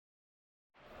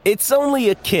It's only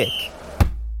a kick,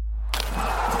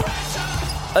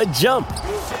 a jump,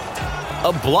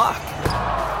 a block.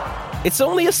 It's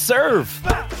only a serve.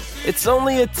 It's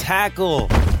only a tackle,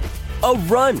 a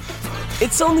run.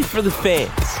 It's only for the fans.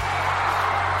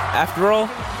 After all,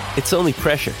 it's only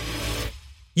pressure.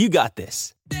 You got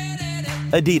this.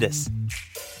 Adidas.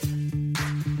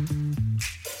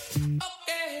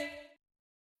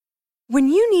 When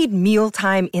you need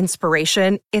mealtime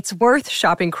inspiration, it's worth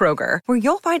shopping Kroger, where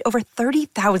you'll find over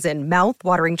 30,000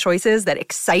 mouth-watering choices that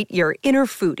excite your inner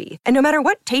foodie. And no matter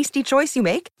what tasty choice you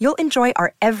make, you'll enjoy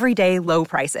our everyday low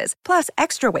prices, plus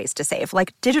extra ways to save,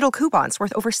 like digital coupons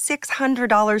worth over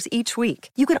 $600 each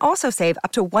week. You can also save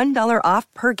up to $1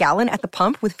 off per gallon at the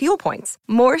pump with fuel points.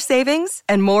 More savings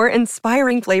and more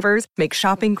inspiring flavors make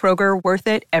shopping Kroger worth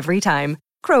it every time.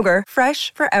 Kroger,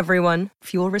 fresh for everyone.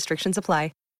 Fuel restrictions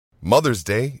apply. Mother's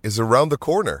Day is around the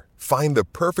corner. Find the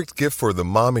perfect gift for the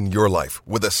mom in your life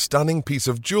with a stunning piece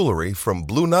of jewelry from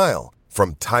Blue Nile.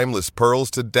 From timeless pearls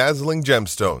to dazzling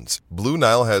gemstones, Blue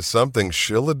Nile has something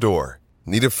she'll adore.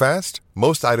 Need it fast?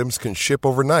 Most items can ship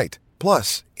overnight.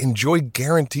 Plus, enjoy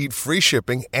guaranteed free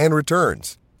shipping and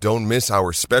returns. Don't miss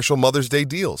our special Mother's Day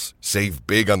deals. Save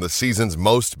big on the season's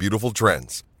most beautiful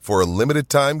trends. For a limited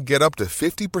time, get up to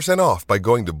 50% off by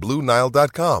going to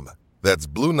BlueNile.com. That's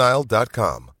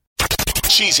BlueNile.com.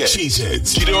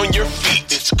 Cheeseheads. Get on your feet.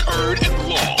 It's Curd and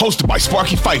Long. Hosted by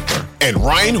Sparky Fifer and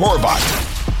Ryan Horvath.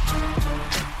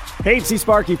 Hey, it's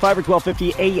Sparky Fifer,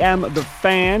 1250 AM, The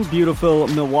Fan. Beautiful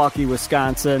Milwaukee,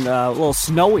 Wisconsin. A little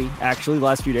snowy, actually, the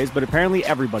last few days, but apparently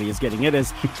everybody is getting it.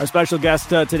 As our special guest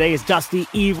today is Dusty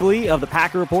Evely of the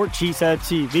Packer Report, Cheesehead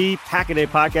TV, Pack-A-Day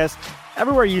Podcast.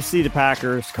 Everywhere you see the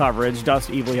Packers coverage,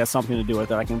 Dusty Evely has something to do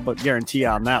with it. I can guarantee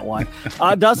on that one.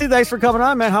 Dusty, thanks for coming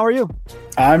on, man. How are you?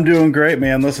 I'm doing great,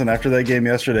 man. Listen, after that game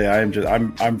yesterday,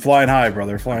 I'm flying high,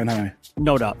 brother. Flying high.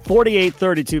 No doubt.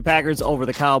 48-32 Packers over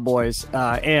the Cowboys.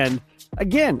 And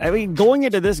again, I mean, going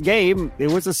into this game, it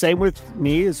was the same with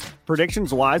me as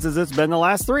predictions-wise as it's been the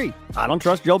last three. I don't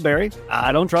trust Joe Barry.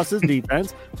 I don't trust his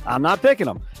defense. I'm not picking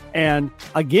him. And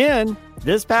again,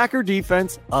 this Packer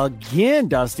defense, again,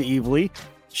 Dusty Evely,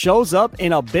 shows up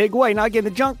in a big way. Now, again,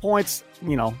 the junk points,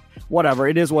 whatever.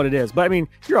 It is what it is. But, I mean,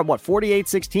 you're at,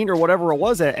 48-16 or whatever it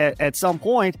was at some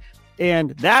point.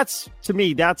 And that's, to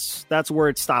me, that's where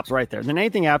it stops right there. And then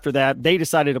anything after that, they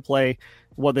decided to play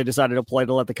what they decided to play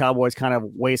to let the Cowboys kind of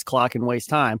waste clock and waste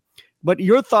time. But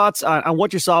your thoughts on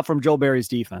what you saw from Joe Barry's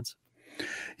defense?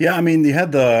 Yeah, I mean, you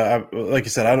had like you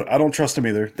said, I don't trust them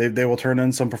either. They will turn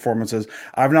in some performances.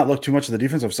 I've not looked too much at the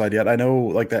defensive side yet. I know,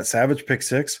 like, that Savage pick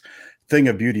six thing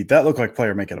of beauty, that looked like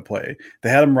player making a play. They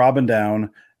had him robbing down.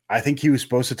 I think he was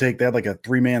supposed to take that like a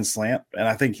 3-man slant, and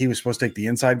I think he was supposed to take the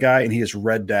inside guy, and he just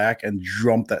read Dak and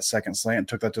jumped that second slant and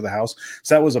took that to the house.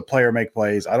 So that was a player make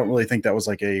plays. I don't really think that was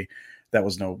that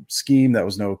was no scheme. That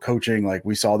was no coaching. Like,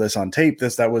 we saw this on tape.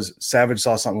 That was Savage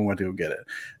saw something, we went to go get it.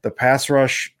 The pass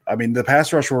rush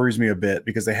worries me a bit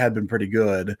because they had been pretty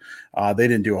good. They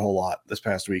didn't do a whole lot this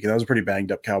past week. And that was a pretty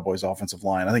banged up Cowboys offensive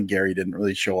line. I think Gary didn't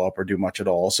really show up or do much at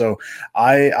all. So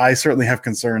I certainly have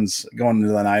concerns going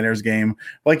into the Niners game.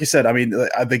 Like you said, I mean,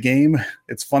 the game,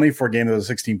 it's funny for a game that was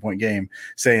a 16-point game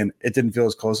saying it didn't feel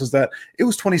as close as that. It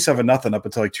was 27-0 up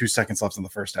until like 2 seconds left in the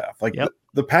first half. Like,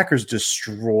 the Packers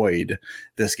destroyed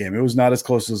this game. It was not as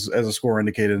close as a score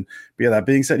indicated. But yeah, that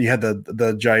being said, you had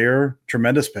the Jair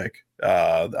tremendous pick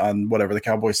on whatever the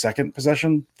Cowboys' first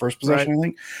possession, right. I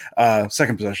think.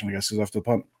 Second possession, I guess, is after the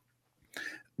punt.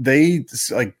 They,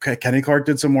 like, Kenny Clark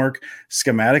did some work.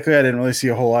 Schematically, I didn't really see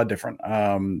a whole lot different.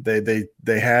 The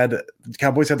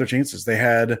Cowboys had their chances. They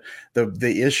had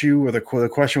the issue, or the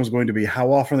question was going to be how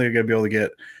often they're going to be able to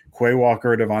get Quay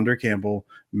Walker or Devondre Campbell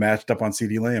matched up on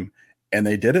CeeDee Lamb. And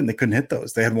they didn't. They couldn't hit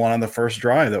those. They had one on the first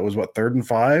drive that was 3rd and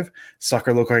 5.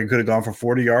 Sucker looked like he could have gone for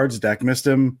 40 yards. Dak missed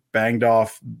him, banged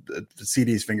off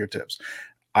CD's fingertips.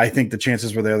 I think the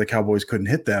chances were there the Cowboys couldn't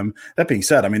hit them. That being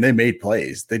said, I mean, they made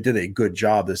plays. They did a good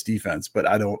job, this defense, but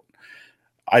I'm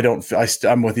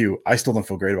with you. I still don't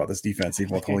feel great about this defense,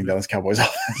 even with holding down this Cowboys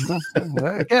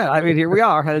offense. Yeah, I mean, here we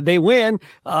are. They win.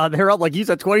 They're up, like you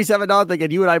said, 27-0.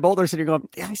 And you and I both are sitting here going,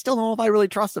 I still don't know if I really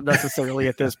trust them necessarily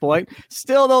at this point.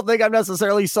 Still don't think I'm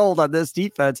necessarily sold on this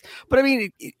defense. But I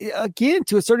mean, again,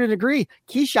 to a certain degree,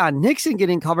 Keyshawn Nixon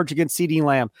getting coverage against CeeDee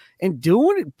Lamb and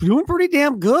doing pretty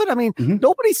damn good. I mean,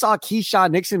 Nobody saw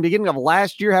Keyshawn Nixon beginning of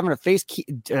last year having to face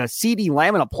CeeDee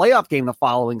Lamb in a playoff game the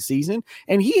following season,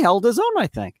 and he held his own, I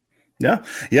think. Yeah.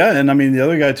 And I mean, the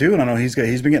other guy too, and I know he's been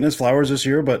getting his flowers this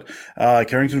year, but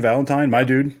Carrington Valentine, my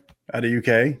dude, out of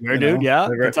UK. Your dude, yeah.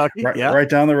 Kentucky, right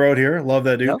down the road here. Love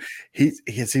that dude. Yep.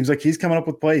 It seems like he's coming up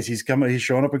with plays. He's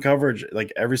showing up in coverage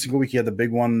like every single week. He had the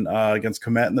big one against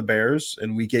Komet and the Bears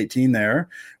in week 18 there,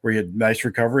 where he had nice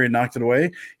recovery and knocked it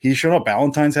away. He showed up.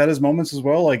 Valentine's had his moments as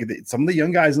well. Like some of the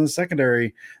young guys in the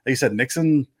secondary, like you said,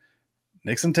 Nixon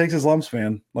takes his lumps,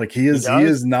 man. Like he is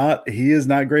not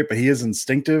great, but he is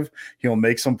instinctive. He'll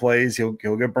make some plays. He'll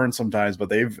get burned sometimes,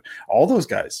 but all those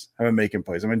guys have been making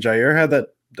plays. I mean, Jair had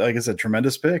that, like I said,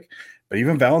 tremendous pick, but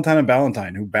even Valentine,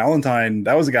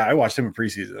 that was a guy I watched him in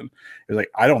preseason. It was like,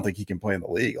 I don't think he can play in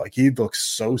the league. Like he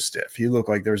looks so stiff. He looked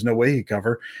like there's no way he'd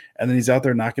cover. And then he's out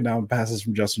there knocking down passes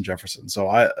from Justin Jefferson. So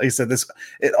like I said,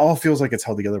 it all feels like it's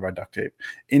held together by duct tape.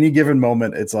 Any given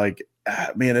moment, it's like,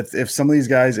 man, if some of these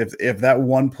guys, if that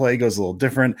one play goes a little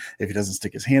different, if he doesn't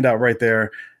stick his hand out right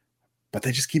there, but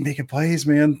they just keep making plays,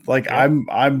 man. Like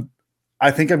I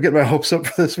think I'm getting my hopes up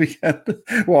for this weekend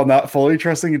while not fully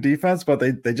trusting a defense, but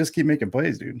they just keep making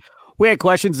plays, dude. We had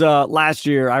questions last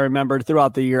year, I remembered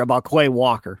throughout the year, about Quay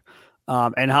Walker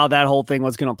and how that whole thing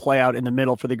was going to play out in the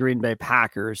middle for the Green Bay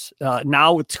Packers.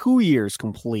 Now with 2 years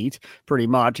complete, pretty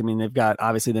much. I mean, they've got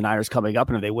obviously the Niners coming up,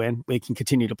 and if they win, they can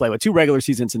continue to play with 2 regular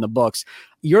seasons in the books.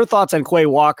 Your thoughts on Quay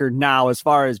Walker now as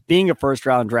far as being a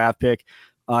first-round draft pick,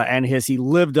 and has he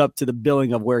lived up to the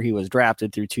billing of where he was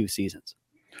drafted through 2 seasons?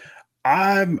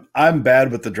 I'm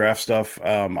bad with the draft stuff.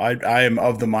 I am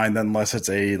of the mind that unless it's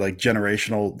a like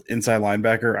generational inside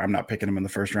linebacker, I'm not picking him in the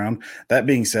first round. That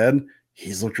being said,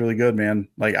 he's looked really good, man.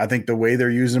 Like I think the way they're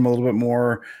using him a little bit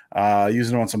more,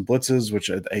 using him on some blitzes,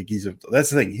 which I think that's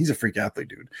the thing. He's a freak athlete,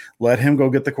 dude. Let him go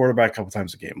get the quarterback a couple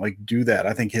times a game. Like do that.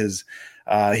 I think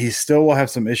he still will have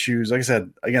some issues. Like I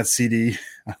said, against CD,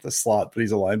 the slot, but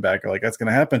he's a linebacker. Like that's going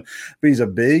to happen. But he's a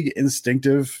big,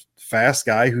 instinctive, fast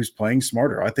guy who's playing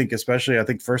smarter. I think first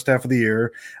half of the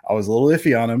year, I was a little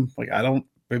iffy on him. Like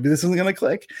maybe this isn't going to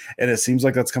click. And it seems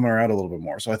like that's coming around a little bit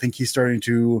more. So I think he's starting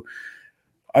to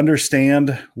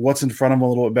understand what's in front of him a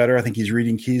little bit better. I think he's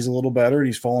reading keys a little better, and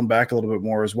he's falling back a little bit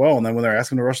more as well. And then when they're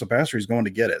asking him to rush the passer, he's going to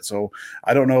get it. So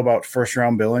I don't know about first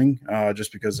round billing,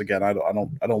 just because again, I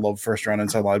don't love first round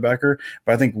inside linebacker,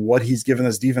 but I think what he's given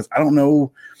this defense, I don't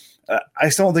know. I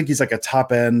still don't think he's like a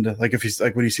top end. Like if he's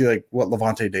like when you see like what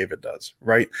Levante David does,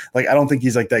 right? Like I don't think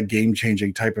he's like that game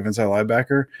changing type of inside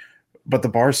linebacker. But the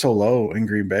bar's so low in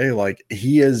Green Bay. Like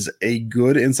he is a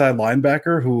good inside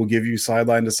linebacker who will give you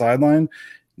sideline to sideline,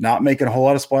 not making a whole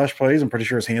lot of splash plays. I'm pretty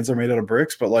sure his hands are made out of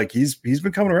bricks, but like he's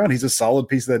been coming around. He's a solid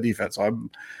piece of that defense. So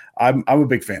I'm a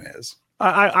big fan of his.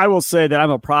 I will say that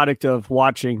I'm a product of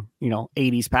watching,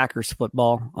 80s Packers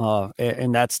football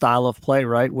and that style of play,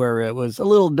 right? Where it was a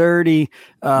little dirty.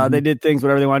 They did things,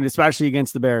 whatever they wanted, especially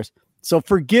against the Bears. So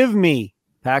forgive me,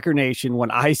 Packer Nation,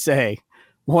 when I say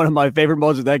one of my favorite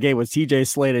moments of that game was TJ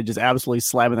Slaton just absolutely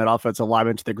slamming that offensive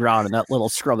lineman to the ground and that little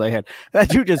scrum they had. That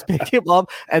dude just picked him up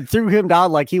and threw him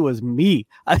down like he was me.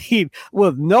 I mean,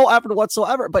 with no effort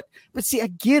whatsoever. But see,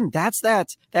 again, that's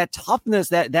that toughness,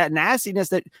 that nastiness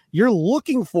that you're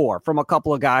looking for from a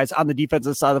couple of guys on the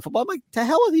defensive side of the football. I'm like, to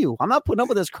hell with you. I'm not putting up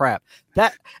with this crap.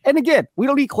 And again, we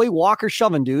don't need Quay Walker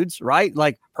shoving dudes, right?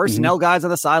 Like personnel guys on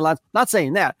the sidelines. Not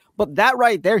saying that. But that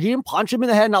right there, he didn't punch him in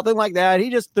the head, nothing like that. He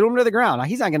just threw him to the ground. Now,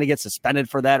 he's not going to get suspended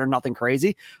for that or nothing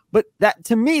crazy. But that,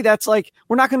 to me, that's like,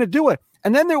 we're not going to do it.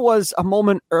 And then there was a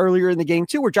moment earlier in the game,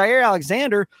 too, where Jair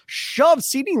Alexander shoved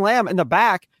CeeDee Lamb in the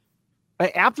back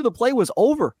after the play was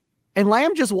over. And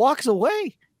Lamb just walks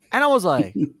away. And I was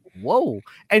like, whoa.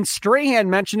 And Strahan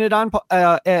mentioned it on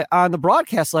the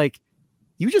broadcast, like,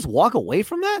 you just walk away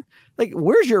from that? Like,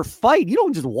 where's your fight? You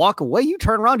don't just walk away. You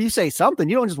turn around, you say something.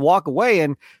 You don't just walk away.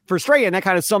 And for Strahan, that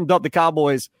kind of summed up the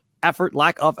Cowboys' effort,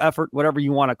 lack of effort, whatever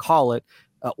you want to call it.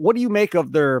 What do you make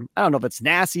of their, I don't know if it's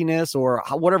nastiness or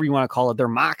whatever you want to call it, their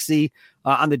moxie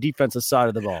on the defensive side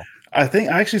of the ball? I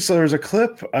think actually, so there's a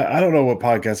clip. I don't know what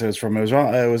podcast it was from. It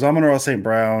was Amon-Ra St.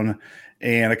 Brown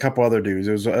and a couple other dudes.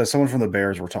 It was someone from the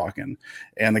Bears were talking.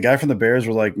 And the guy from the Bears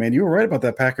was like, man, you were right about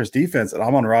that Packers defense. And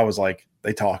Amon-Ra was like,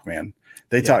 they talk, man.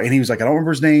 They talk. And he was like, I don't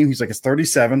remember his name. He's like, it's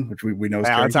 37, which we know is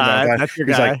Valentine. That's your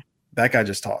guy. Like, that guy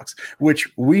just talks, which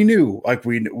we knew. Like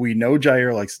we know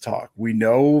Jair likes to talk. We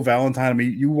know Valentine. I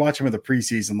mean, you watch him in the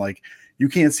preseason, like you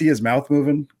can't see his mouth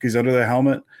moving because he's under the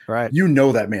helmet. Right. You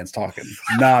know that man's talking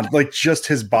like just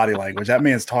his body language. That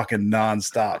man's talking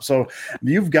nonstop. So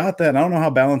you've got that. And I don't know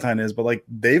how Valentine is, but like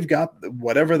they've got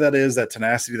whatever that is, that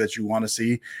tenacity that you want to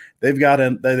see. They've got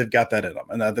that in them.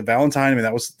 And the Valentine, I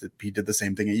mean, he did the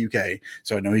same thing at UK.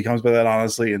 So I know he comes by that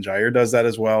honestly, and Jair does that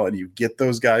as well. And you get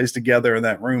those guys together in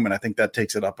that room, and I think that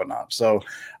takes it up a notch. So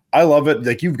I love it.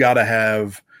 Like you've got to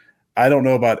have I don't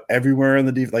know about everywhere in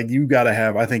the deep. Like you got to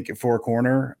have, I think for a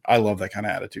corner, I love that kind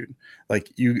of attitude.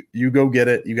 Like you go get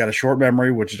it. You got a short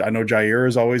memory, which I know Jair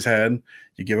has always had.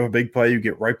 You give up a big play, you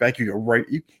get right back.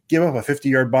 You give up a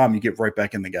 50-yard bomb, you get right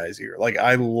back in the guy's ear. Like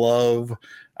I don't know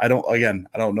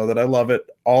that I love it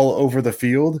all over the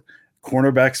field.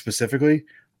 Cornerback specifically,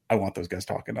 I want those guys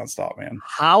talking nonstop, man.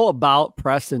 How about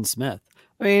Preston Smith?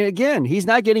 I mean, again, he's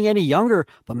not getting any younger,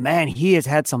 but man, he has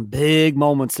had some big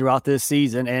moments throughout this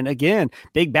season. And again,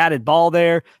 big batted ball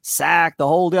there, sack, the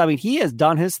whole deal. I mean, he has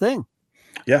done his thing.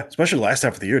 Yeah, especially last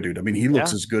half of the year, dude. I mean, he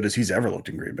looks as good as he's ever looked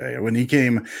in Green Bay. When he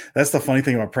came, that's the funny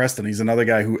thing about Preston. He's another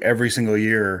guy who every single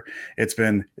year it's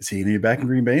been, is he going to be back in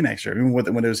Green Bay next year? I mean,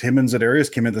 when it was him and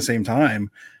Za'Darius came at the same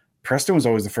time, Preston was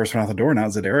always the first one out the door. Now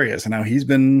Za'Darius, and now he's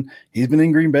been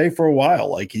in Green Bay for a while.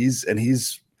 Like he's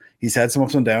had some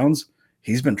ups and downs.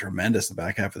 He's been tremendous in the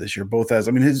back half of this year, both as,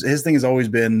 I mean, his thing has always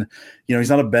been, he's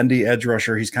not a bendy edge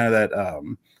rusher. He's kind of that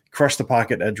crush the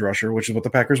pocket edge rusher, which is what the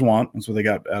Packers want. That's what they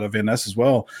got out of Van Ness as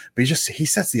well. But he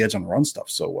sets the edge on run stuff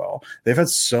so well. They've had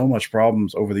so much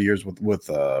problems over the years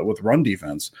with run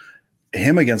defense.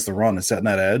 Him against the run and setting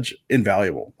that edge,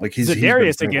 invaluable. Like he's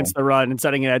Darius against the run and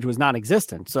setting an edge was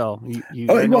non-existent. So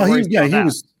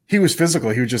he was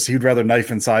physical. He'd rather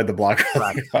knife inside the block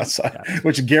outside,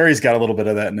 which Gary's got a little bit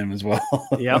of that in him as well.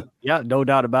 Yeah, no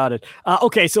doubt about it.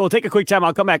 Okay, so we'll take a quick time.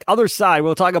 I'll come back. Other side,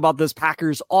 we'll talk about this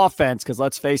Packers offense because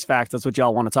let's face facts, that's what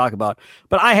y'all want to talk about.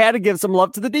 But I had to give some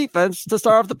love to the defense to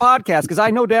start off the podcast because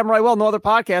I know damn right well no other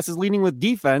podcast is leading with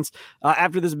defense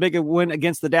after this big win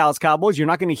against the Dallas Cowboys. You're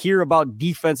not going to hear about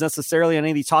defense necessarily on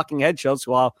any of these talking head shows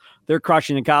while they're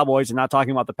crushing the Cowboys and not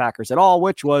talking about the Packers at all,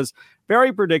 which was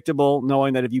very predictable,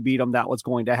 knowing that if you beat them, that was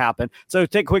going to happen. So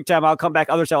take a quick time. I'll come back.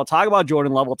 Other side, I'll talk about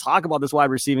Jordan Love. We'll talk about this wide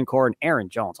receiving core and Aaron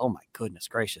Jones. Oh, my goodness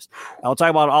gracious. I'll talk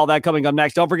about all that coming up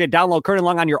next. Don't forget, download Curtin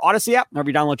Long on your Odyssey app, wherever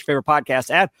you download your favorite podcast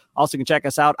app. Also, you can check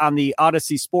us out on the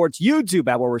Odyssey Sports YouTube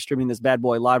app, where we're streaming this bad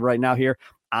boy live right now here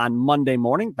on Monday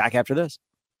morning. Back after this.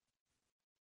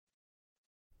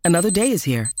 Another day is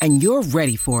here, and you're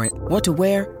ready for it. What to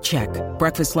wear? Check.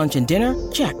 Breakfast, lunch, and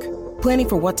dinner? Check. Planning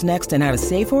for what's next and how to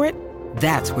save for it?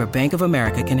 That's where Bank of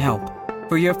America can help.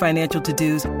 For your financial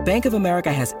to-dos, Bank of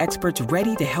America has experts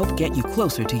ready to help get you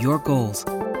closer to your goals.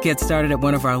 Get started at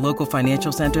one of our local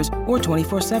financial centers or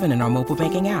 24/7 in our mobile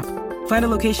banking app. Find a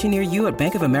location near you at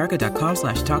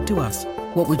bankofamerica.com/talktous.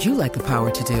 What would you like the power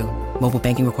to do? Mobile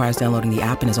banking requires downloading the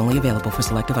app and is only available for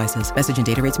select devices. Message and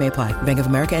data rates may apply. Bank of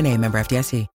America N.A., member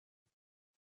FDIC.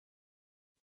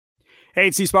 Hey,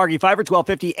 it's Sparky Pfeiffer,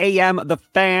 1250 AM, The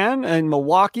Fan in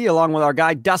Milwaukee, along with our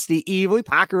guy, Dusty Evely,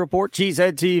 Packer Report,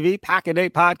 Cheesehead TV, Pack-A-Day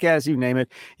Podcast, you name it.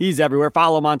 He's everywhere.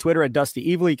 Follow him on Twitter at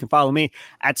Dusty Evely. You can follow me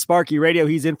at Sparky Radio.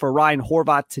 He's in for Ryan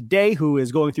Horvath today, who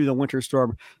is going through the winter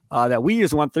storm that we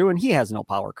just went through, and he has no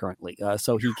power currently,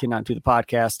 so he cannot do the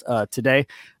podcast today.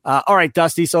 All right,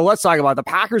 Dusty, so let's talk about the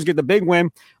Packers get the big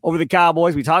win over the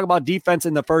Cowboys. We talk about defense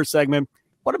in the first segment.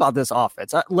 What about this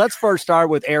offense? Let's first start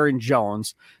with Aaron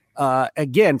Jones.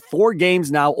 Again, 4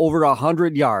 games now, over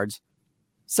 100 yards.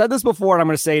 Said this before, and I'm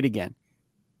going to say it again.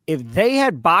 If they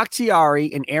had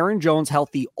Bakhtiari and Aaron Jones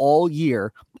healthy all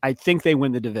year, I think they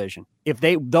win the division. If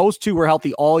those two were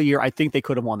healthy all year, I think they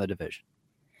could have won the division.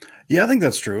 Yeah, I think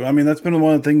that's true. I mean, that's been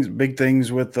one of the big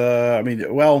things with,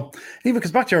 even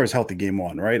because Bakhtiari was healthy game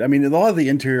 1, right? I mean, a lot of the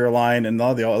interior line and a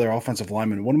lot of the other offensive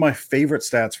linemen, one of my favorite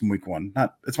stats from week 1,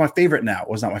 it's my favorite now, it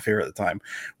was not my favorite at the time,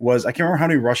 was I can't remember how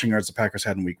many rushing yards the Packers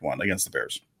had in week 1 against the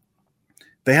Bears.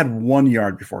 They had 1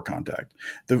 yard before contact.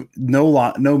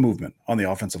 No movement on the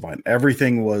offensive line.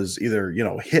 Everything was either,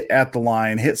 hit at the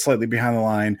line, hit slightly behind the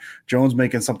line, Jones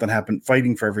making something happen,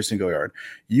 fighting for every single yard.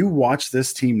 You watch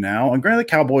this team now, and granted, the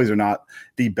Cowboys are not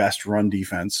the best run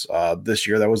defense this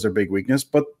year. That was their big weakness,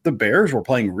 but the Bears were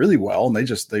playing really well, and they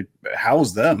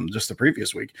housed them just the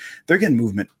previous week. They're getting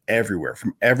movement everywhere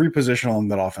from every position along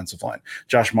that offensive line.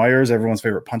 Josh Myers, everyone's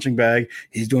favorite punching bag,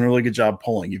 he's doing a really good job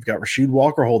pulling. You've got Rasheed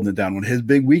Walker holding it down when his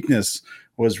big weakness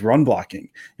was run blocking.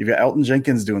 You've got Elton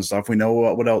Jenkins doing stuff. We know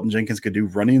what Elton Jenkins could do.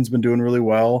 Running's been doing really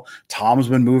well. Tom's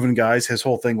been moving guys. His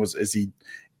whole thing was, is he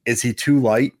too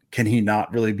light? Can he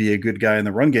not really be a good guy in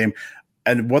the run game?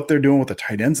 And what they're doing with the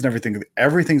tight ends and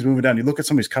everything's moving down. You look at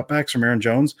some of these cutbacks from Aaron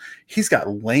Jones, he's got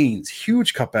lanes,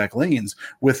 huge cutback lanes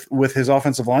with his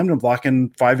offensive lineman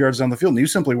blocking 5 yards down the field. And you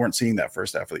simply weren't seeing that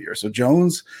first half of the year. So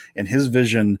Jones and his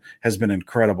vision has been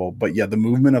incredible. But yeah, the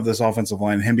movement of this offensive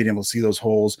line, him being able to see those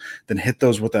holes, then hit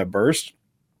those with that burst.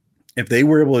 If they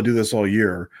were able to do this all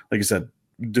year, like I said,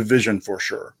 division for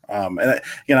sure.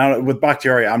 With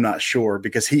Bakhtiari, I'm not sure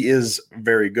because he is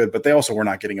very good, but they also were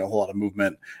not getting a whole lot of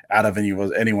movement out of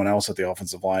anyone else at the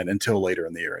offensive line until later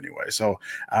in the year anyway. So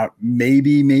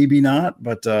maybe not,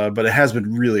 but it has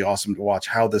been really awesome to watch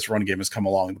how this run game has come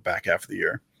along in the back half of the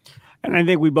year. And I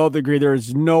think we both agree there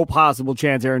is no possible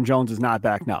chance Aaron Jones is not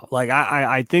back now. Like,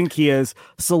 I think he has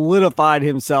solidified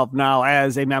himself now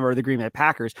as a member of the Green Bay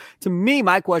Packers. To me,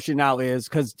 my question now is,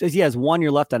 because he has 1 year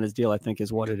left on his deal, I think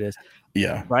is what it is.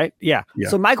 Yeah. Right? Yeah.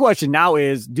 So my question now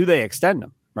is, do they extend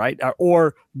him, right?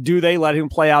 Or do they let him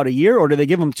play out a year, or do they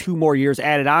give him 2 more years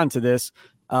added on to this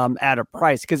at a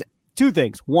price? Because 2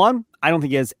 things. One, I don't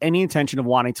think he has any intention of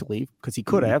wanting to leave, because he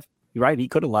could have. Right? He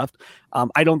could have left.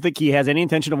 I don't think he has any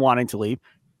intention of wanting to leave.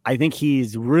 I think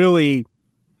he's really,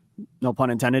 no pun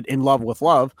intended, in love with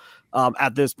Love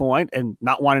at this point and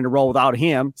not wanting to roll without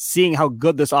him, seeing how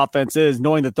good this offense is,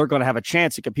 knowing that they're going to have a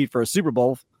chance to compete for a Super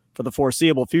Bowl for the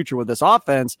foreseeable future with this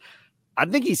offense. I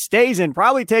think he stays and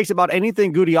probably takes about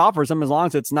anything Goody offers him as long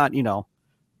as it's not,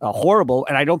 horrible.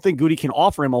 And I don't think Goody can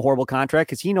offer him a horrible contract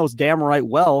because he knows damn right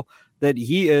well that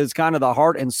he is kind of the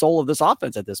heart and soul of this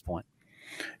offense at this point.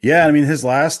 Yeah, I mean, the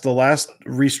last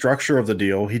restructure of the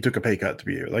deal, he took a pay cut to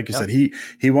be here. Like you said,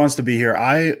 he wants to be here.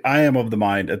 I am of the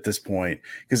mind at this point,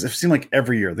 because it seemed like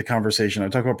every year the conversation, I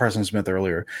talked about Preston Smith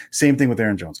earlier, same thing with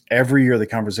Aaron Jones. Every year the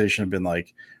conversation had been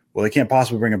like, well, they can't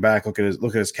possibly bring him back. Look at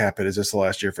his cap hit. Is this the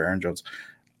last year for Aaron Jones?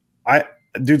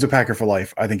 Dude's a Packer for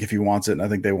life. I think if he wants it, and I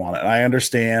think they want it. And I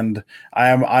understand.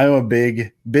 I'm a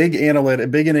big into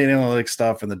analytics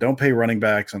stuff and the don't pay running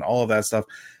backs and all of that stuff.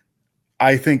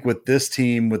 I think with this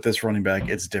team, with this running back,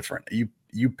 it's different.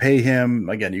 You pay him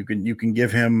again. You can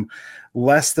give him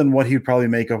less than what he'd probably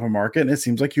make off a market, and it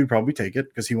seems like he'd probably take it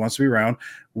because he wants to be around.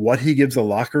 What he gives the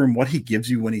locker room, what he gives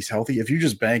you when he's healthy. If you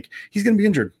just bank, he's going to be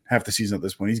injured half the season at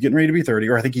this point. He's getting ready to be 30,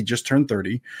 or I think he just turned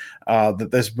 30.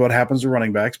 That's what happens to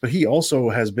running backs. But he also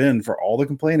has been, for all the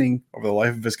complaining over the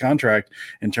life of his contract,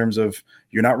 in terms of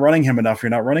you're not running him enough.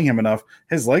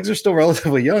 His legs are still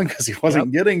relatively young because he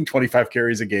wasn't getting 25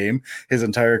 carries a game his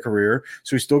entire career.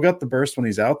 So he's still got the burst when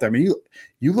he's out there. I mean,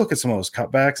 you look at some of those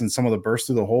cutbacks and some of the bursts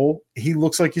through the hole. He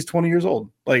looks like he's 20 years old,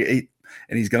 and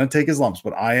he's going to take his lumps.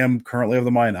 But I am currently of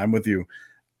the mind, I'm with you.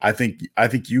 I think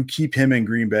you keep him in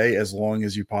Green Bay as long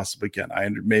as you possibly can.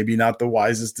 Maybe not the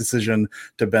wisest decision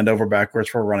to bend over backwards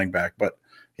for a running back, but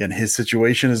again, his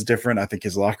situation is different. I think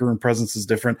his locker room presence is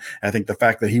different. I think the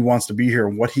fact that he wants to be here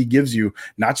and what he gives you,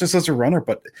 not just as a runner,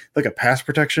 but like a pass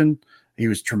protection. He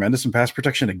was tremendous in pass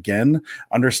protection again,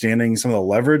 understanding some of the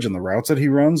leverage and the routes that he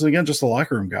runs. Again, just a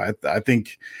locker room guy. I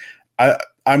think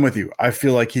I'm with you. I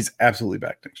feel like he's absolutely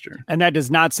back next year. And that does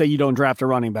not say you don't draft a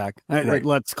running back. Right.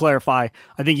 Let's clarify.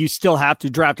 I think you still have to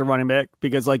draft a running back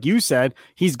because, like you said,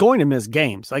 he's going to miss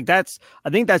games. I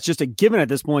think that's just a given at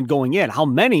this point going in. How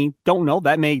many? Don't know.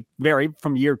 That may vary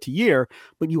from year to year,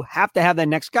 but you have to have that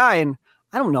next guy. And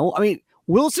I don't know. I mean,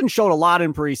 Wilson showed a lot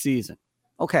in preseason.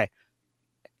 Okay.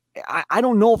 I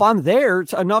don't know if I'm there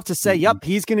enough to say, yep,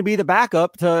 he's going to be the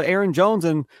backup to Aaron Jones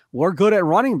and we're good at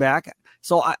running back.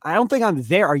 So I don't think I'm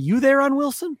there. Are you there on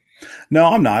Wilson? No,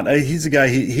 I'm not. He's a guy,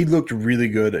 he looked really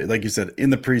good, like you said,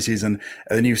 in the preseason. And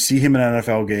then you see him in an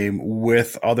NFL game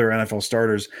with other NFL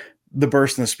starters. The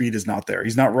burst and the speed is not there.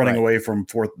 He's not running away from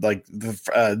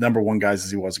the number 1 guys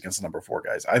as he was against the number 4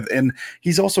 guys. And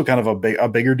he's also kind of a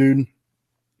bigger dude,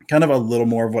 kind of a little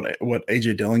more of what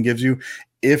AJ Dillon gives you.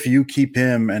 If you keep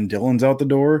him and Dillon's out the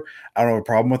door, I don't have a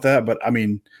problem with that. But I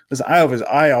mean, listen,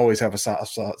 I always have a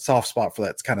soft spot for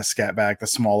that kind of scat back, the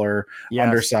smaller,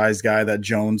 undersized guy that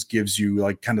Jones gives you,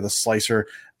 like kind of the slicer.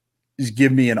 Just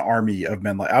give me an army of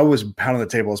men. Like I was pounding the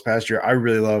table this past year. I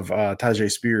really love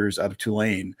Tajay Spears out of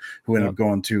Tulane, who ended up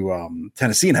going to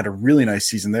Tennessee and had a really nice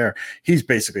season there. He's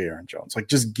basically Aaron Jones. Like,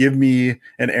 just give me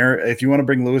an Aaron. If you want to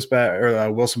bring Lewis back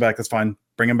or Wilson back, that's fine.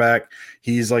 Bring him back.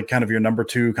 He's like kind of your number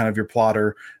 2, kind of your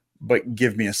plotter. But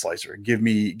give me a slicer. Give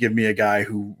me a guy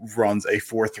who runs a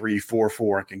 4.3,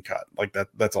 4.4 and can cut. Like that.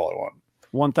 That's all I want.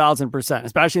 1,000%,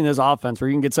 especially in this offense where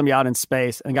you can get somebody out in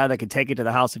space and a guy that could take it to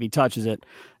the house if he touches it.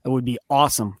 It would be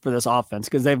awesome for this offense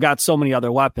because they've got so many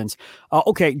other weapons.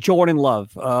 Okay, Jordan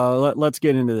Love. Let's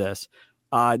get into this.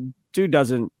 Dude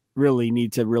doesn't really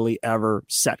need to really ever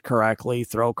set correctly,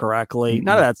 throw correctly,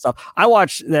 none of that stuff. I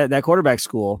watched that quarterback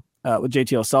school with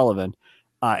JT O'Sullivan.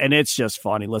 And it's just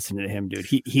funny listening to him, dude.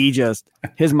 He just,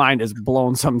 his mind is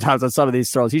blown sometimes on some of these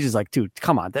throws. He's just like, dude,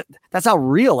 come on. That's not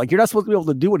real. Like, you're not supposed to be able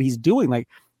to do what he's doing. Like,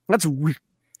 that's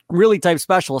really type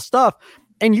special stuff.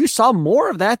 And you saw more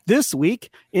of that this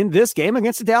week in this game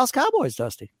against the Dallas Cowboys,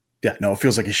 Dusty. Yeah, no, it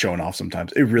feels like he's showing off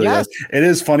sometimes. It really does. It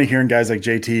is funny hearing guys like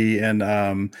JT and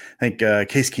I think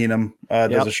Case Keenum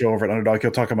does a show over at Underdog.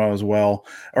 He'll talk about it as well.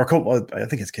 Or I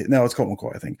think it's Colt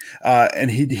McCoy, I think.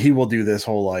 And he will do this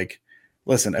whole like,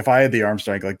 listen, if I had the arm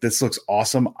strength, like this looks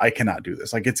awesome. I cannot do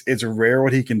this. Like it's rare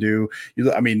what he can do.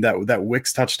 I mean, that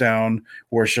Wicks touchdown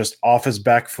where it's just off his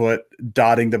back foot,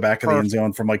 dotting the back of the end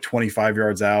zone from like 25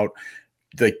 yards out.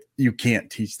 Like you can't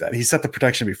teach that. He set the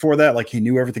protection before that. Like he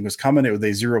knew everything was coming.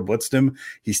 They zero blitzed him.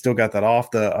 He still got that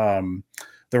off. The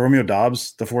Romeo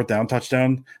Dobbs, the 4th down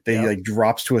touchdown, he like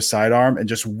drops to a sidearm and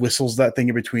just whistles that thing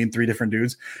in between 3 different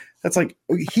dudes. That's like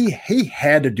he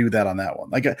had to do that on that one.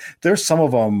 Like there's some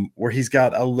of them where he's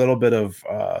got a little bit of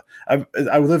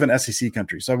I live in SEC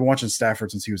country, so I've been watching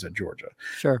Stafford since he was at Georgia.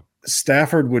 Sure.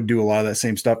 Stafford would do a lot of that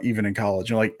same stuff even in college.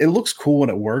 And like it looks cool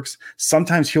when it works.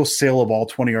 Sometimes he'll sail a ball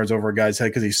 20 yards over a guy's head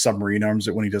because he submarine arms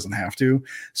it when he doesn't have to.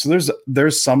 So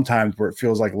there's some times where it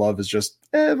feels like Love is just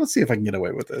let's see if I can get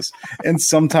away with this. And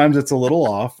sometimes it's a little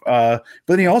off.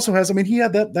 But he also has, I mean, he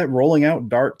had that rolling out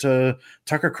dart to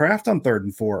Tucker Kraft on 3rd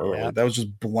and 4 early. That was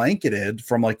just blanketed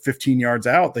from like 15 yards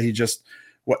out that he just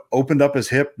opened up his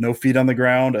hip, no feet on the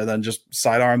ground, and then just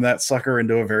sidearm that sucker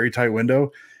into a very tight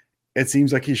window. It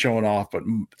seems like he's showing off, but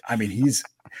I mean,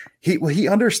 he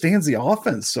understands the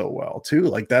offense so well too.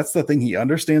 Like that's the thing. He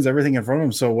understands everything in front of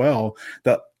him so well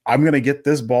that I'm going to get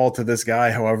this ball to this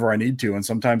guy however I need to. And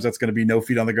sometimes that's going to be no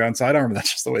feet on the ground sidearm.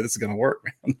 That's just the way this is going to work,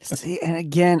 man. See, and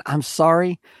again, I'm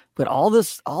sorry, but all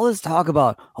this talk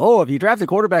about, if you draft a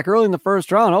quarterback early in the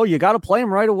 1st round, you got to play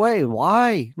him right away.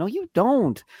 Why? No, you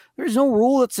don't. There's no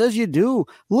rule that says you do.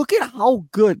 Look at how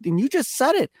good, and you just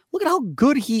said it. Look at how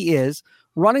good he is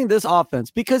running this offense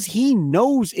because he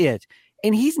knows it.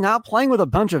 And he's not playing with a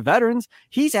bunch of veterans.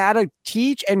 He's had to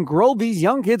teach and grow these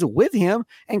young kids with him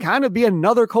and kind of be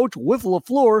another coach with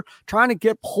LaFleur, trying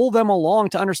to pull them along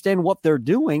to understand what they're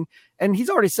doing. And he's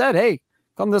already said, hey,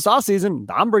 come this offseason,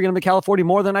 I'm bringing him to California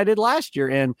more than I did last year.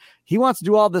 And he wants to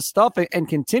do all this stuff and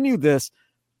continue this.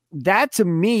 That to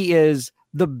me is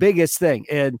the biggest thing.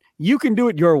 And you can do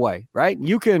it your way, right?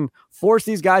 You can force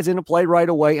these guys into play right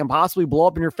away and possibly blow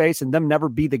up in your face and them never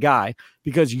be the guy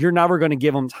because you're never going to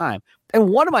give them time. And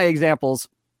one of my examples,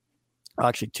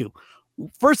 actually 2.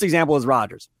 First example is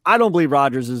Rodgers. I don't believe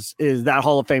Rodgers is that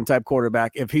Hall of Fame type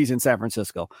quarterback if he's in San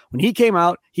Francisco. When he came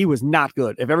out, he was not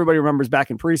good. If everybody remembers back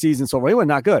in preseason, so he was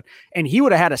not good. And he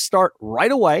would have had to start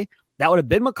right away. That would have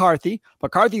been McCarthy.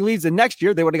 McCarthy leaves the next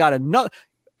year. They would have got another.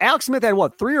 Alex Smith had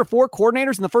 3 or 4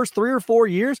 coordinators in the first 3 or 4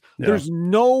 years. Yeah. There's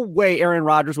no way Aaron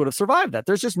Rodgers would have survived that.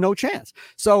 There's just no chance.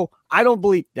 So I don't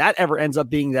believe that ever ends up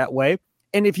being that way.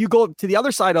 And if you go to the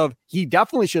other side of he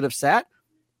definitely should have sat,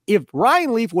 if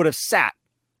Ryan Leaf would have sat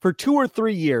for 2 or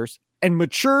 3 years and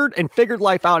matured and figured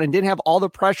life out and didn't have all the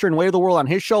pressure and weight of the world on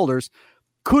his shoulders,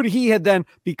 could he have then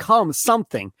become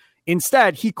something?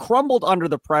 Instead, he crumbled under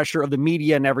the pressure of the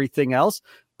media and everything else.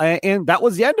 And that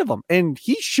was the end of him. And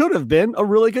he should have been a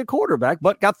really good quarterback,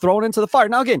 but got thrown into the fire.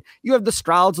 Now, again, you have the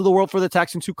Strouds of the world for the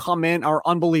Texans who come in, are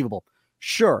unbelievable.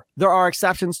 Sure, there are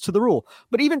exceptions to the rule.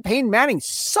 But even Peyton Manning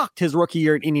sucked his rookie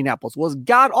year in Indianapolis, was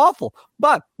god-awful,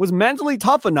 but was mentally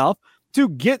tough enough to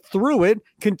get through it,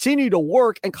 continue to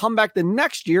work, and come back the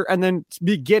next year and then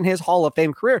begin his Hall of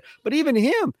Fame career. But even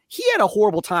him, he had a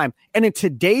horrible time. And in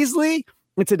today's league,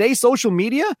 in today's social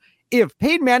media, if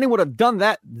Peyton Manning would have done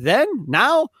that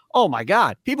now, oh my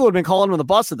God, people would have been calling him the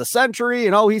bust of the century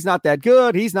and, he's not that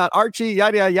good. He's not Archie,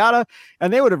 yada, yada, yada.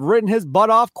 And they would have written his butt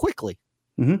off quickly.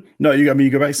 Mm-hmm. No, you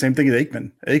go back, same thing as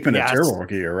Aikman. Aikman had terrible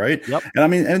rookie year, right? Yep.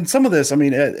 And some of this, some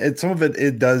of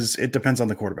it depends on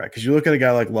the quarterback. Because you look at a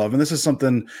guy like Love, and this is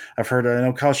something I've heard, I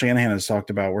know Kyle Shanahan has talked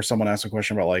about, where someone asked a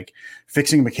question about like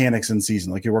fixing mechanics in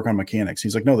season, like you work on mechanics.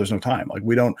 He's like, no, there's no time. Like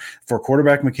we don't, for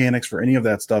quarterback mechanics, for any of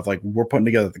that stuff, like we're putting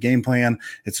together the game plan.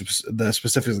 It's the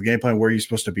specifics of the game plan, where you're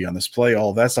supposed to be on this play, all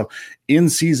of that stuff. In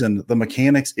season, the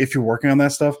mechanics, if you're working on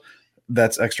that stuff,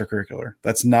 that's extracurricular.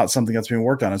 That's not something that's being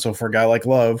worked on. And so for a guy like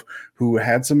Love, who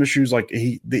had some issues, like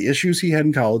the issues he had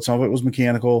in college, some of it was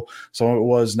mechanical, some of it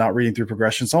was not reading through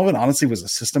progression. Some of it honestly was the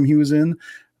system he was in.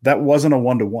 That wasn't a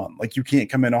 1-to-1. Like you can't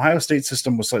come in. Ohio State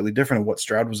system was slightly different in what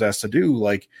Stroud was asked to do.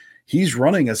 Like he's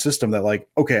running a system that like,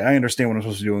 okay, I understand what I'm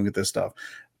supposed to be doing with this stuff.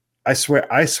 I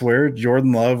swear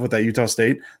Jordan Love with that Utah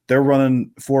State, they're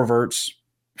running 4 verts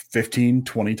 15,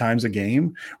 20 times a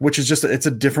game, which is just, it's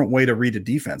a different way to read a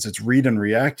defense. It's read and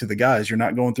react to the guys. You're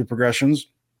not going through progressions.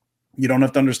 You don't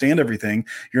have to understand everything.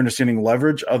 You're understanding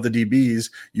leverage of the DBs.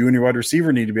 You and your wide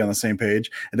receiver need to be on the same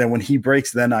page. And then when he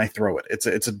breaks, then I throw it. It's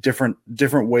a different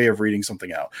way of reading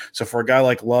something out. So for a guy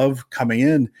like Love coming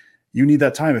in, you need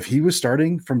that time. If he was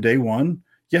starting from day one,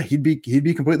 yeah, he'd be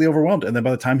completely overwhelmed. And then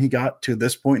by the time he got to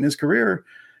this point in his career,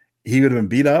 he would have been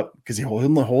beat up because he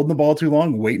holding the ball too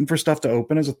long, waiting for stuff to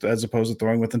open as opposed to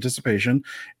throwing with anticipation.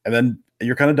 And then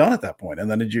you're kind of done at that point.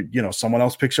 And then someone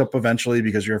else picks up eventually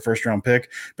because you're a first round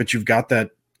pick, but you've got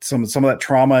that some of that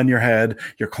trauma in your head.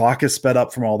 Your clock is sped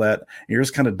up from all that. And you're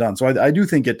just kind of done. So I do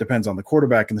think it depends on the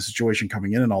quarterback and the situation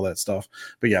coming in and all that stuff.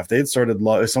 But yeah, if they had started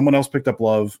Love, if someone else picked up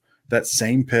Love that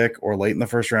same pick or late in the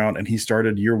first round and he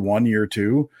started year 1, year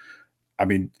 2, I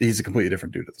mean, he's a completely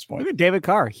different dude at this point. Look at David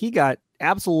Carr. He got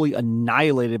absolutely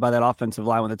annihilated by that offensive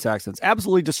line with the Texans.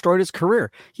 Absolutely destroyed his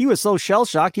career. He was so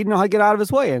shell-shocked, he didn't know how to get out of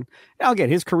his way. And again,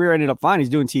 his career ended up fine. He's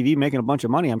doing TV, making a bunch of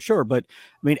money, I'm sure. But,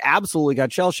 I mean, absolutely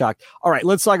got shell-shocked. All right,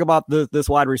 let's talk about this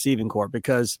wide receiving core,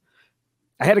 because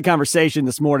I had a conversation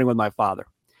this morning with my father.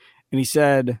 And he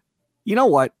said, you know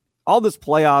what? All this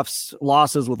playoffs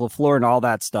losses with LaFleur and all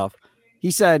that stuff. He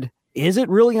said, is it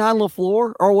really on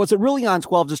LaFleur, or was it really on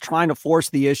 12 just trying to force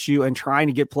the issue and trying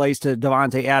to get plays to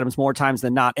Davante Adams more times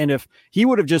than not? And if he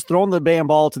would have just thrown the damn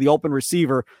ball to the open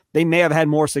receiver, they may have had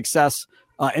more success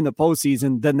in the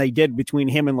postseason than they did between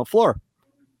him and LaFleur.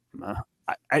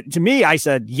 To me, I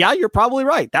said, yeah, you're probably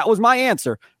right. That was my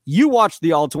answer. You watch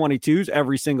the All-22s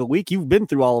every single week. You've been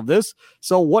through all of this.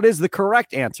 So what is the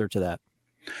correct answer to that?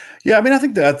 Yeah, I mean, I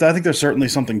think there's certainly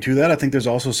something to that. I think there's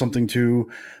also something to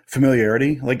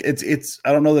familiarity. Like it's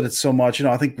I don't know that it's so much,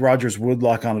 I think Rodgers would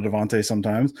lock on to Davante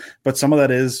sometimes, but some of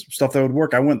that is stuff that would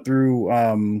work. I went through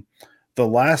the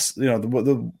last,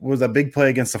 was that big play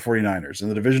against the 49ers in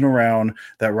the divisional round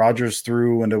that Rodgers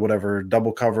threw into whatever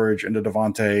double coverage into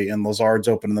Davante, and Lazard's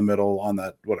open in the middle on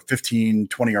that, a 15,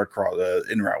 20 yard cross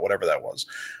in route, whatever that was.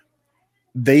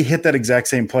 They hit that exact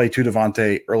same play to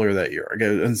Davante earlier that year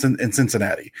in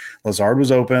Cincinnati. Lazard was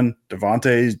open.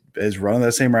 Davante is running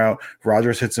that same route.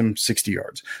 Rodgers hits him 60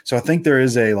 yards. So I think there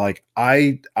is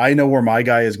I know where my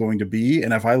guy is going to be,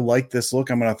 and if I like this look,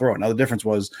 I'm going to throw it. Now, the difference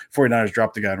was 49ers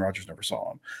dropped the guy and Rodgers never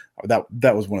saw him.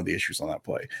 That was one of the issues on that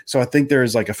play. So I think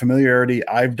there's a familiarity.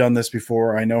 I've done this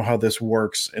before. I know how this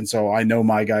works, and so I know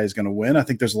my guy is going to win. I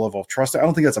think there's a level of trust. I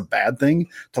don't think that's a bad thing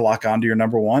to lock onto your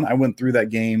number one. I went through that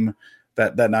game,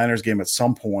 that Niners game at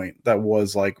some point that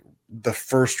was the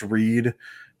first read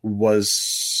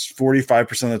was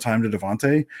 45% of the time to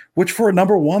Davante, which for a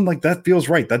number one, that feels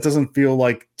right. That doesn't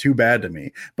feel too bad to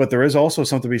me. But there is also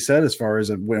something to be said as far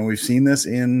as when we've seen this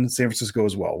in San Francisco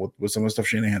as well with some of the stuff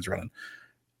Shanahan's running.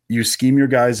 You scheme your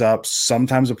guys up.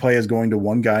 Sometimes a play is going to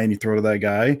one guy and you throw to that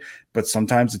guy, but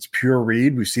sometimes it's pure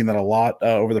read. We've seen that a lot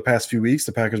over the past few weeks.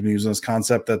 The Packers have been using this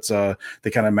concept that's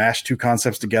they kind of mash two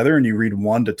concepts together and you read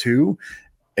 1 to 2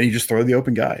 and you just throw the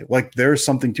open guy. There's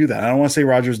something to that. I don't want to say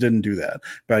Rodgers didn't do that,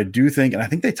 but I do think, and I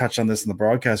think they touched on this in the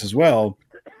broadcast as well,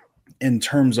 in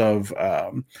terms of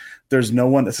there's no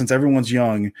one, since everyone's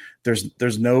young,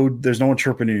 there's no one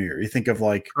chirping in your ear. You think of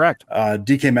correct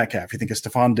DK Metcalf, you think of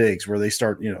Stephon Diggs, where they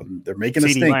start, they're making a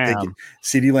stink.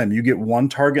 CeeDee Lamb, you get one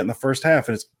target in the first half,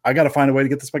 and it's I got to find a way to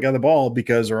get this guy the ball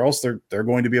because or else they're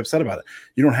going to be upset about it.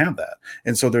 You don't have that,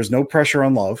 and so there's no pressure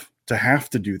on Love to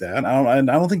have to do that. I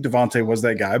don't think Davante was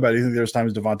that guy, but I do think there's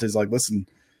times Davante's listen,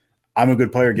 I'm a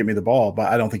good player, get me the ball,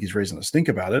 but I don't think he's raising a stink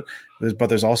about it. But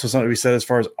there's also something to be said as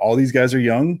far as all these guys are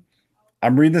young.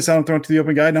 I'm reading this out and throwing it to the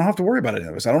open guy. I don't have to worry about it.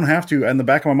 I don't have to. In the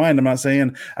back of my mind, I'm not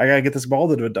saying I got to get this ball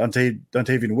to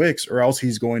Dontavian Wicks or else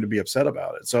he's going to be upset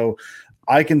about it. So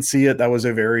I can see it. That was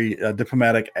a very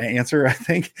diplomatic answer, I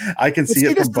think. I can see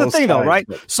it from both sides. Though, right?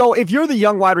 So if you're the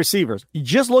young wide receivers, you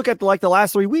just look at the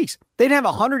last 3 weeks. They didn't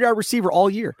have a 100-yard receiver all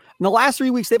year. In the last 3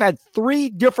 weeks, they've had 3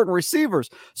 different receivers.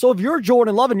 So if you're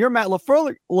Jordan Love and you're Matt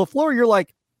LaFleur, you're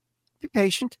be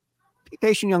patient. Be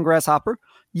patient, young grasshopper.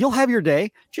 You'll have your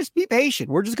day. Just be patient.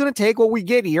 We're just going to take what we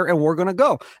get here and we're going to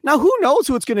go. Now, who knows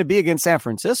who it's going to be against San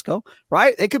Francisco,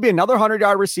 right? It could be another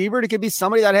 100-yard receiver. It could be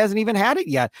somebody that hasn't even had it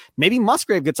yet. Maybe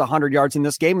Musgrave gets 100 yards in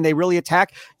this game and they really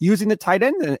attack using the tight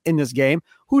end in this game.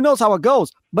 Who knows how it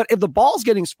goes? But if the ball's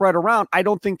getting spread around, I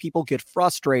don't think people get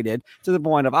frustrated to the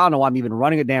point of, I don't know, I'm even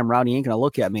running a damn route. He ain't going to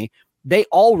look at me. They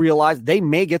all realize they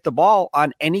may get the ball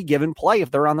on any given play if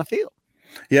they're on the field.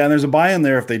 Yeah, and there's a buy-in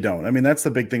there if they don't. I mean, that's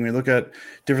the big thing. We look at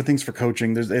different things for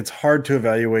coaching. It's hard to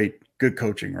evaluate good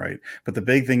coaching, right? But the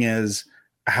big thing is,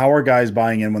 how are guys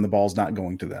buying in when the ball's not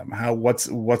going to them? What's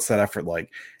that effort like?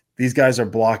 These guys are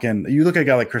blocking. You look at a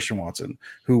guy like Christian Watson,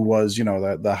 who was,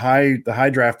 the high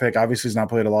draft pick. Obviously, he's not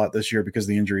played a lot this year because of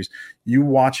the injuries. You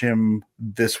watch him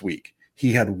this week.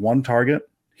 He had 1 target.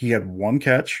 He had 1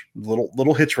 catch,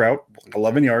 little hitch route,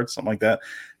 11 yards, something like that.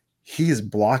 He is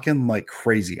blocking like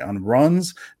crazy on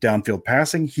runs, downfield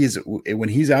passing. When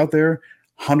he's out there,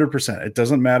 100%. It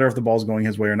doesn't matter if the ball's going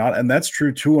his way or not. And that's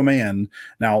true to a man.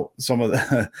 Now,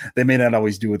 they may not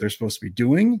always do what they're supposed to be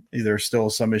doing. There's still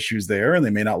some issues there, and they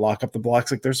may not lock up the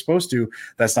blocks like they're supposed to.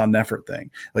 That's not an effort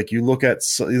thing. Like you look at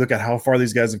how far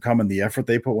these guys have come and the effort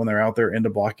they put when they're out there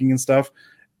into blocking and stuff.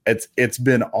 It's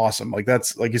been awesome. Like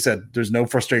that's, like you said, there's no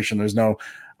frustration. There's no,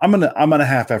 I'm gonna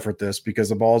half effort this because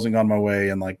the ball hasn't gone my way.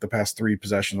 And like the past 3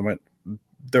 possessions,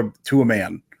 they're to a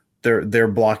man. They're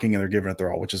blocking and they're giving it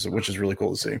their all, which is really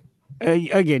cool to see.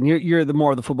 Again, you're the more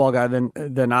of the football guy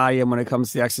than I am when it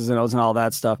comes to the X's and O's and all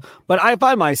that stuff. But I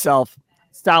find myself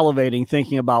salivating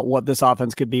thinking about what this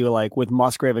offense could be like with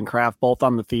Musgrave and Kraft both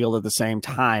on the field at the same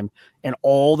time, and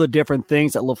all the different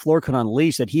things that LaFleur can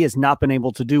unleash that he has not been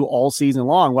able to do all season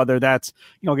long, whether that's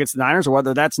against the Niners or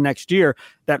whether that's next year.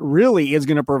 That really is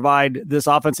going to provide this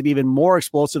offense to be even more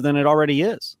explosive than it already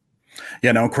is.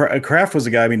 Yeah, no, Kraft was a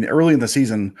guy, I mean, early in the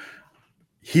season,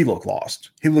 he looked lost.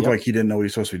 He looked like he didn't know what he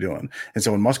was supposed to be doing. And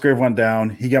so when Musgrave went down,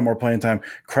 he got more playing time.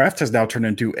 Kraft has now turned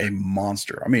into a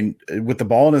monster. I mean, with the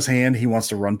ball in his hand, he wants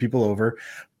to run people over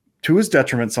to his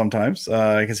detriment sometimes,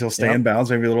 because he'll stay in bounds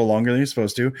maybe a little longer than he's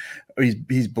supposed to.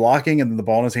 He's blocking, and then the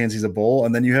ball in his hands, he's a bull.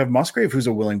 And then you have Musgrave, who's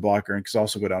a willing blocker and can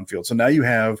also go downfield. So now you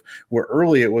have where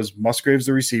early it was Musgrave's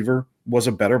the receiver, was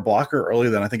a better blocker early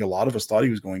than I think a lot of us thought he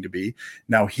was going to be.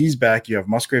 Now he's back. You have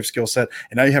Musgrave's skill set,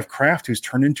 and now you have Kraft, who's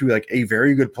turned into like a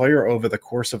very good player over the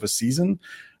course of a season.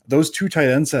 Those 2 tight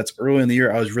end sets early in the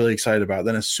year, I was really excited about.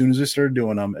 Then as soon as we started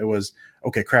doing them, it was,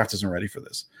 okay, Kraft isn't ready for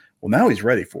this. Well, now he's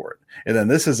ready for it. And then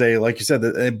this is like you said,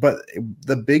 but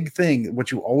the big thing,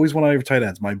 what you always want out of your tight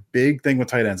ends, my big thing with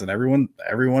tight ends, and everyone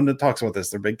that talks about this,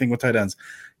 their big thing with tight ends,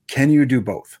 can you do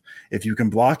both? If you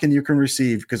can block and you can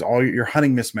receive, because you're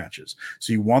hunting mismatches.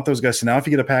 So you want those guys. So now if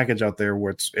you get a package out there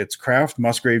where it's Kraft,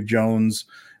 Musgrave, Jones,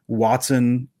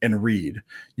 Watson, and Reed,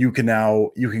 you can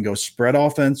go spread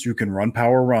offense, you can run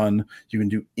power run, you can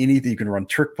do anything, you can run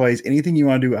trick plays, anything you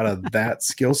want to do out of that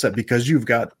skill set, because you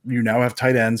now have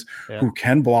tight ends who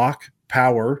can block,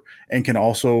 power, and can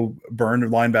also burn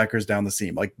linebackers down the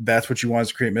seam. Like that's what you want, is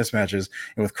to create mismatches.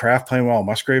 And with Kraft playing well,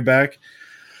 Musgrave back,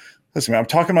 listen, man, I'm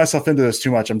talking myself into this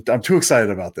too much. I'm too excited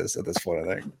about this at this point,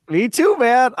 I think. Me too,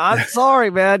 man. I'm sorry,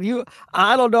 man.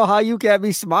 I don't know how you can't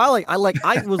be smiling. I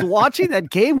was watching that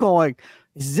game going,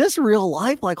 is this real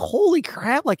life? Like, holy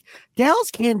crap. Like,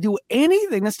 Dallas can't do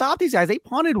anything to stop these guys. They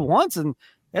punted once, and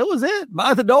it was it.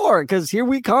 By the door, because here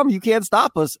we come. You can't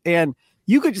stop us. And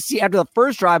you could just see after the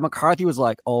first drive, McCarthy was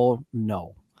like, oh,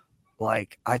 no.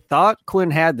 Like, I thought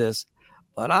Quinn had this,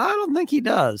 but I don't think he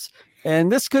does.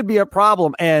 And this could be a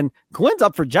problem. And Quinn's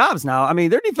up for jobs now. I mean,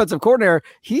 their defensive coordinator,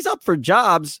 he's up for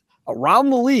jobs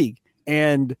around the league.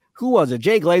 And who was it?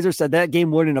 Jay Glazer said that game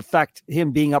wouldn't affect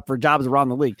him being up for jobs around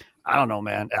the league. I don't know,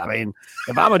 man. I mean,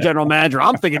 if I'm a general manager,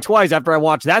 I'm thinking twice after I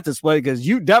watch that display, because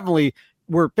you definitely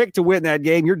were picked to win that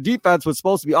game. Your defense was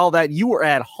supposed to be all that. You were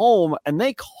at home, and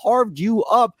they carved you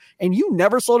up, and you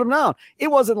never slowed them down. It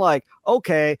wasn't like,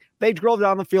 okay, they drove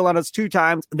down the field on us 2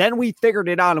 times, then we figured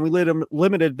it out, and we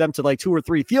limited them to like 2 or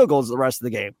 3 field goals the rest of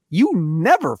the game. You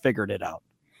never figured it out.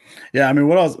 Yeah, I mean,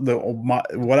 what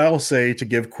I will say, to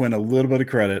give Quinn a little bit of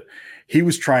credit, he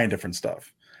was trying different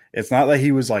stuff. It's not that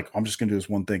he was like, I'm just going to do this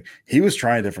one thing. He was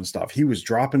trying different stuff. He was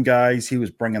dropping guys. He was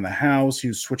bringing the house. He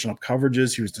was switching up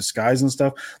coverages. He was disguising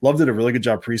stuff. Love did a really good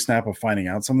job pre-snap of finding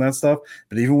out some of that stuff.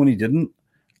 But even when he didn't,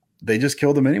 they just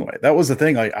killed him anyway. That was the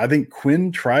thing. Like, I think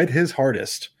Quinn tried his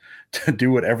hardest to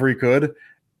do whatever he could.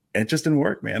 And it just didn't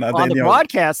work, man. On the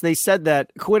broadcast, they said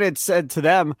that Quinn had said to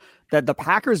them that the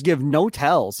Packers give no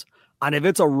tells on if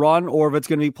it's a run or if it's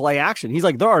going to be play action. He's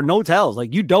like, there are no tells.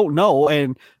 Like, you don't know.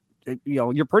 And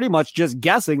you're pretty much just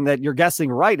guessing that you're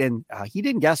guessing right. And he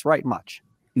didn't guess right much.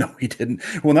 No, he didn't.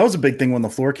 Well, that was a big thing when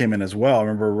LaFleur came in as well. I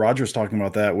remember Rodgers talking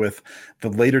about that with the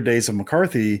later days of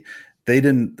McCarthy. They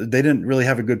didn't really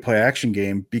have a good play action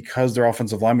game because their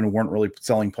offensive linemen weren't really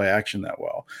selling play action that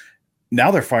well. Now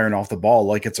they're firing off the ball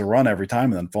like it's a run every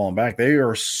time and then falling back. They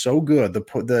are so good. The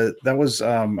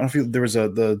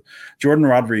Jordan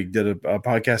Rodriguez did a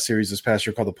podcast series this past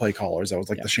year called The Play Callers. That was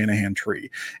like the Shanahan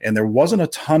tree. And there wasn't a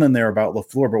ton in there about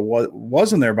LaFleur, but what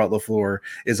was in there about LaFleur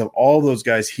is, of all those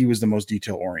guys, he was the most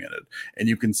detail oriented. And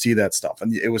you can see that stuff.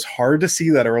 And it was hard to see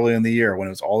that early in the year when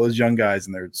it was all those young guys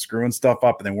and they're screwing stuff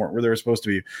up and they weren't where they were supposed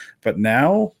to be. But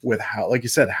now, with how, like you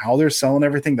said, how they're selling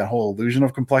everything, that whole illusion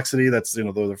of complexity, that's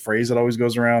the phrase that always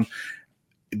goes around.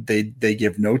 They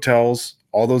give no tells.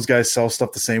 All those guys sell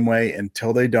stuff the same way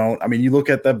until they don't. I mean, you look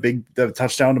at the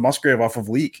touchdown to Musgrave off of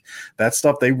Leak. That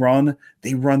stuff they run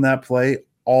that play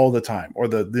all the time, or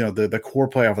the core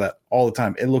play off of that all the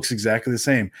time. It looks exactly the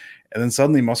same. And then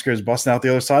suddenly Musgrave's busting out the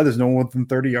other side. There's no one within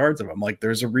 30 yards of him. Like,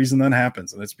 there's a reason that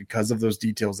happens, and it's because of those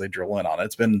details they drill in on.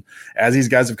 It's been, as these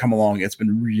guys have come along, it's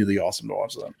been really awesome to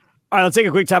watch them. All right, let's take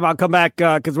a quick time out. Come back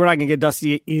because we're not going to get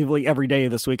Dusty Evely every day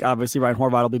this week. Obviously, Ryan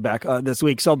Horvath will be back this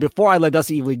week. So before I let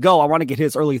Dusty Evely go, I want to get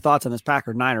his early thoughts on this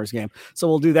Packer-Niners game. So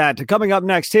we'll do that. Coming up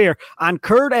next here on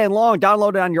Curd and Long,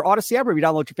 download it on your Odyssey app, where you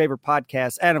download your favorite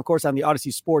podcasts, and, of course, on the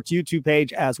Odyssey Sports YouTube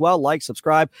page as well. Like,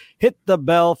 subscribe, hit the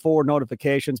bell for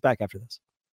notifications. Back after this.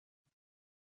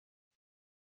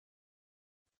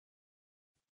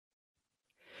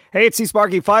 Hey, it's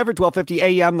Sparky Fiver, 1250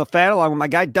 AM The Fan, along with my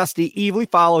guy, Dusty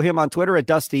Evely. Follow him on Twitter at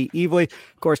Dusty Evely.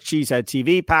 Of course, Cheesehead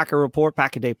TV, Packer Report,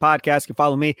 Pack a Day Podcast. You can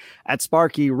follow me at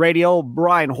Sparky Radio.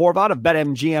 Brian Horvath of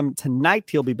BetMGM tonight.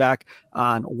 He'll be back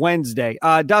on Wednesday.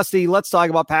 Dusty, let's talk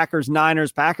about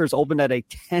Packers-Niners. Packers opened at a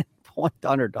 10-point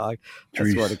underdog.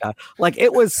 I swear to God. Like,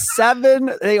 it was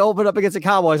 7. They opened up against the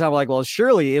Cowboys. I'm like, well,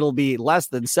 surely it'll be less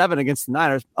than 7 against the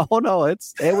Niners. Oh, no, it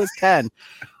was 10.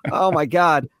 Oh my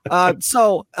God.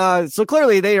 So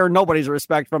clearly they are nobody's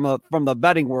respect from the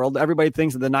betting world. Everybody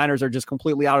thinks that the Niners are just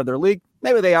completely out of their league.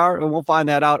 Maybe they are, and we'll find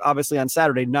that out obviously on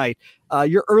Saturday night.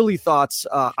 Your early thoughts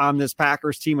on this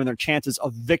Packers team and their chances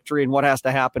of victory and what has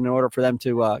to happen in order for them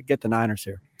to get the Niners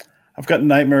here. I've got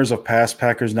nightmares of past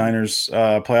Packers-Niners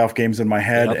playoff games in my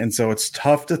head, and so it's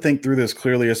tough to think through this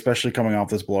clearly, especially coming off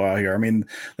this blowout here. I mean,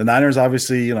 the Niners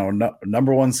obviously,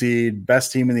 number 1 seed,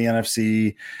 best team in the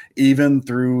NFC, even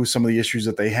through some of the issues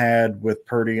that they had with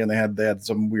Purdy, and they had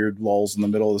some weird lulls in the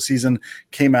middle of the season,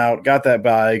 came out, got that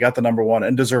bye, got the number 1,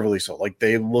 and deservedly so. Like,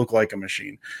 they look like a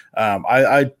machine.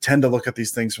 I tend to look at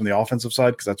these things from the offensive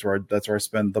side because that's where I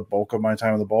spend the bulk of my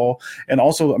time on the ball. And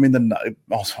also, I mean,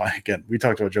 again, we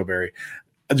talked about Joe Barry.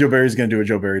 Joe Barry's going to do what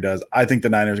Joe Barry does. I think the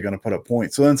Niners are going to put up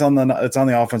points. So then it's on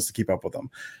the offense to keep up with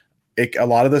them. A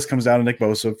lot of this comes down to Nick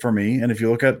Bosa for me. And if you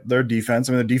look at their defense,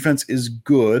 I mean, the defense is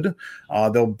good.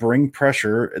 They'll bring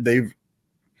pressure. They've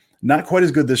not quite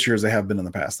as good this year as they have been in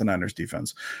the past, the Niners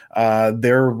defense.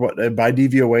 They're by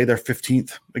DVOA, they're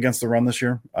 15th against the run this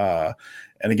year.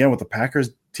 And again, with the Packers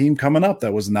team coming up,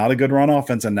 that was not a good run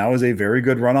offense and now is a very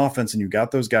good run offense. And you got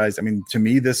those guys. I mean, to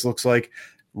me, this looks like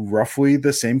roughly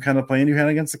the same kind of plan you had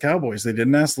against the Cowboys. They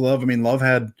didn't ask Love. I mean, Love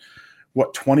had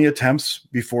 20 attempts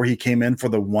before he came in for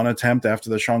the 1 attempt after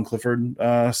the Sean Clifford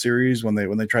series when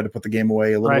they tried to put the game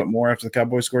away a little bit more after the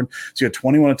Cowboys scored. So you had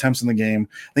 21 attempts in the game.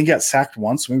 I think he got sacked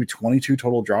once, maybe 22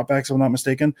 total dropbacks, if I'm not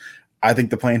mistaken. I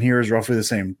think the plan here is roughly the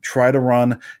same. Try to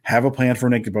run, have a plan for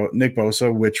Nick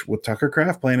Bosa, which with Tucker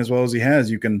Kraft playing as well as he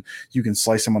has, you can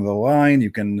slice him onto the line.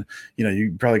 You can,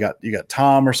 you probably got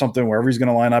Tom or something wherever he's going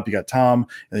to line up. You got Tom,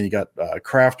 and then you got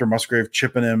Kraft or Musgrave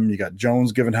chipping him. You got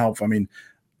Jones giving help. I mean,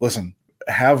 listen,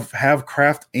 have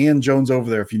Kraft and Jones over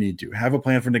there if you need to. Have a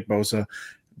plan for Nick Bosa.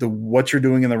 What you're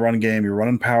doing in the run game, you're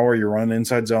running power, you're running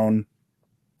inside zone.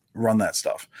 Run that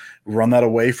stuff. Run that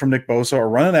away from Nick Bosa or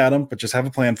run it at him, but just have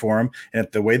a plan for him. And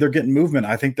if the way they're getting movement,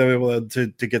 I think they'll be able to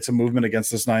get some movement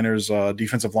against this Niners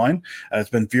defensive line. It's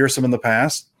been fearsome in the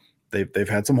past. They've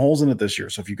had some holes in it this year.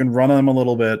 So if you can run them a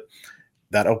little bit,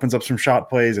 that opens up some shot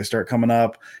plays. They start coming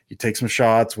up. You take some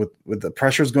shots with the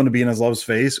pressure is going to be in Love's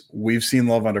face. We've seen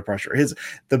Love under pressure.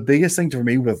 The biggest thing for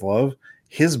me with Love,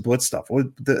 his blitz stuff.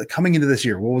 Coming into this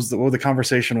year, what the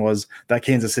conversation was that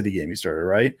Kansas City game he started,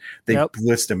 right? They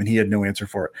blitzed him and he had no answer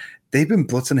for it. They've been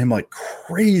blitzing him like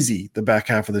crazy the back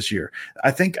half of this year.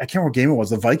 I can't remember what game it was,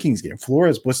 the Vikings game.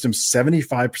 Flores blitzed him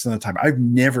 75% of the time. I've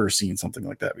never seen something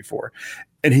like that before.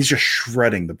 And he's just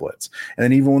shredding the blitz. And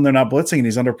then even when they're not blitzing and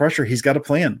he's under pressure, he's got a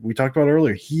plan. We talked about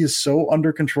earlier. He is so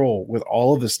under control with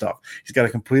all of this stuff. He's got a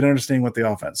complete understanding with the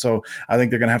offense. So I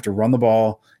think they're going to have to run the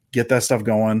ball, get that stuff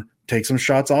going, take some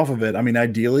shots off of it. I mean,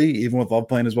 ideally, even with Love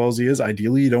playing as well as he is,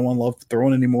 ideally you don't want Love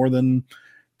throwing any more than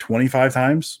 25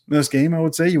 times in this game, I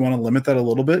would say. You want to limit that a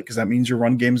little bit because that means your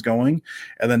run game's going.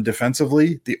 And then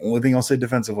defensively, the only thing I'll say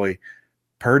defensively,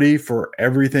 Purdy, for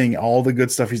everything, all the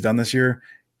good stuff he's done this year,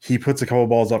 he puts a couple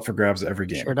balls up for grabs every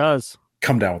game. Sure does.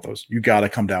 Come down with those. You got to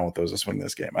come down with those to swing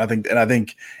this game. I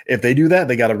think if they do that,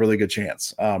 they got a really good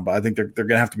chance. But I think they're going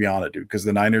to have to be on it, dude, because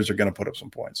the Niners are going to put up some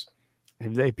points.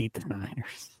 If they beat the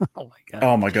Niners. Oh, my God.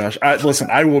 Oh, my gosh. Listen,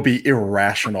 I will be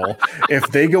irrational. If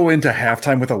they go into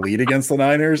halftime with a lead against the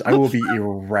Niners, I will be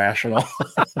irrational.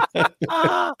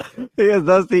 Because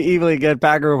Dusty Evely, again,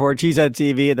 Packer Report, Cheesehead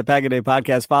TV, and the Pack a Day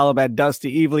Podcast. Follow him at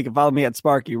Dusty Evely. You can follow me at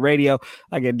Sparky Radio.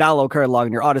 Again, download Curd Long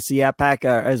in your Odyssey app,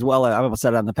 as well. I almost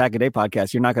said it on the Pack a Day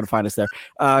Podcast. You're not going to find us there.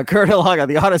 Curd Long on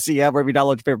the Odyssey app, wherever you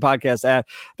download your favorite podcast at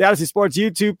the Odyssey Sports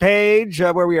YouTube page,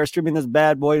 where we are streaming this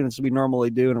bad boy, and as we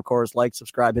normally do. And, of course, like, like,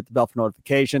 subscribe, hit the bell for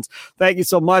notifications. Thank you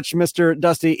so much, Mr.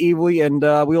 Dusty Evely, and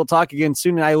we will talk again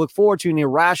soon. And I look forward to an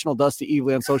irrational Dusty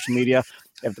Evely on social media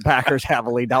if the Packers have a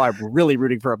lead. Now I'm really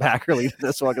rooting for a Packer lead in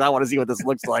this one because I want to see what this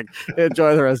looks like.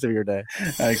 Enjoy the rest of your day.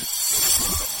 Thanks.